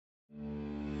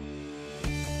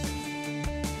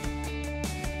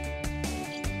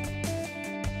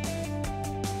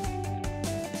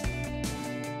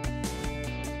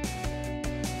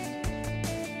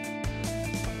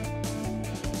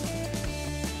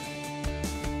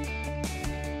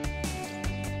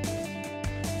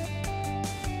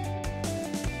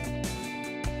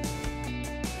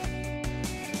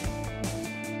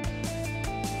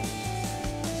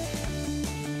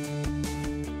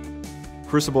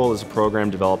CWRUcible is a program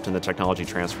developed in the Technology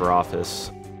Transfer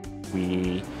Office.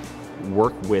 We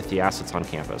work with the assets on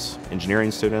campus,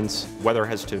 engineering students,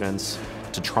 Weatherhead students,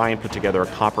 to try and put together a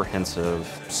comprehensive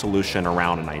solution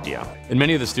around an idea. In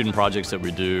many of the student projects that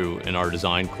we do in our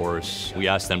design course, we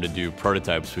ask them to do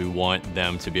prototypes. We want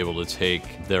them to be able to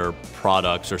take their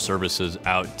products or services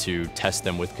out to test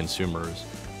them with consumers.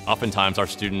 Oftentimes our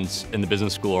students in the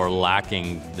business school are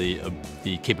lacking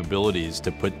the capabilities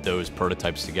to put those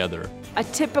prototypes together. A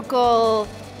typical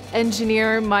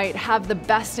engineer might have the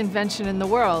best invention in the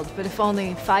world, but if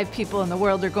only 5 people in the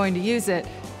world are going to use it,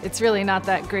 it's really not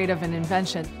that great of an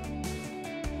invention.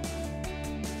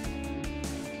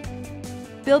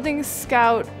 Building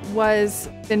Scout was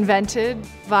invented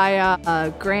via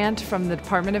a grant from the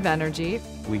Department of Energy.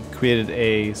 We created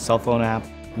a cell phone app.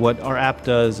 What our app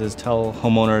does is tell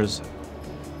homeowners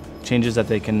changes that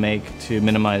they can make to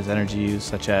minimize energy use,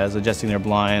 such as adjusting their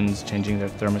blinds, changing their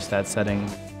thermostat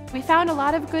settings. We found a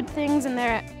lot of good things in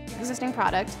their existing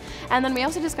product, and then we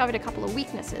also discovered a couple of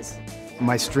weaknesses.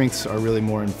 My strengths are really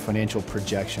more in financial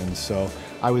projections, so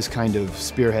I was kind of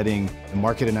spearheading the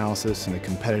market analysis and the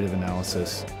competitive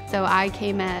analysis. So I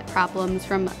came at problems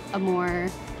from a more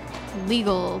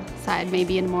legal side,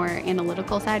 maybe a more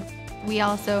analytical side. We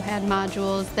also had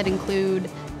modules that include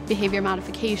behavior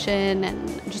modification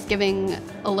and just giving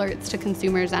alerts to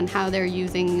consumers on how they're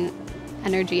using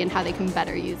energy and how they can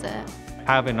better use it.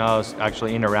 Having us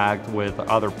actually interact with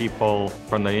other people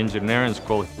from the engineering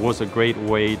school was a great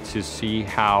way to see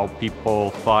how people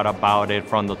thought about it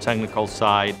from the technical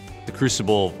side. The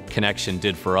CWRUcible connection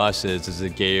did for us is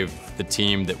it gave the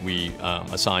team that we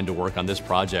assigned to work on this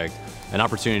project an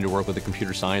opportunity to work with a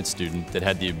computer science student that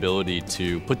had the ability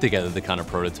to put together the kind of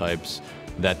prototypes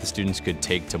that the students could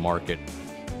take to market.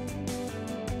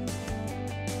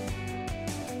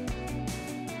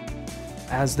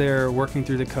 As they're working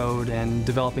through the code and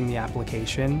developing the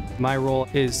application, my role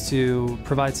is to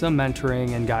provide some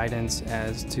mentoring and guidance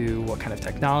as to what kind of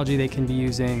technology they can be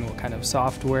using, what kind of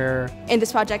software. In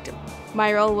this project,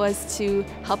 my role was to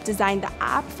help design the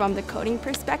app from the coding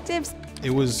perspectives.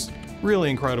 It was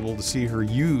really incredible to see her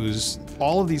use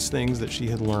all of these things that she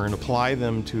had learned, apply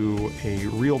them to a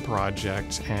real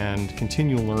project, and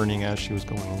continue learning as she was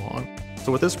going along.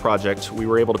 So with this project, we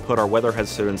were able to put our Weatherhead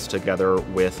students together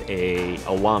with an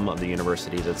alum of the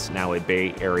university that's now a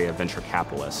Bay Area venture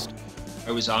capitalist.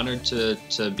 I was honored to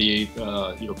be,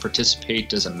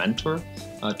 participate as a mentor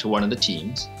to one of the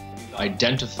teams,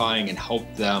 identifying and help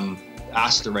them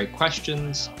ask the right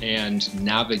questions and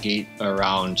navigate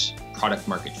around product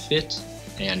market fit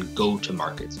and go to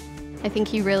market. I think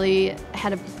he really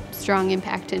had a strong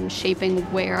impact in shaping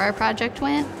where our project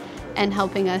went and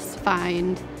helping us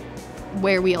find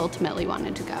where we ultimately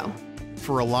wanted to go.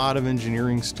 For a lot of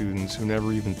engineering students who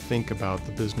never even think about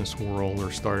the business world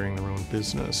or starting their own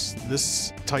business,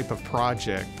 this type of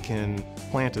project can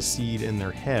plant a seed in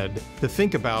their head to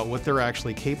think about what they're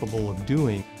actually capable of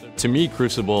doing. To me,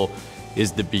 CWRUcible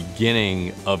is the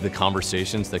beginning of the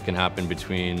conversations that can happen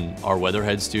between our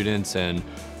Weatherhead students and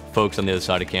folks on the other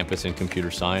side of campus in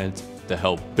computer science to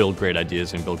help build great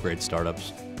ideas and build great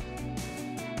startups.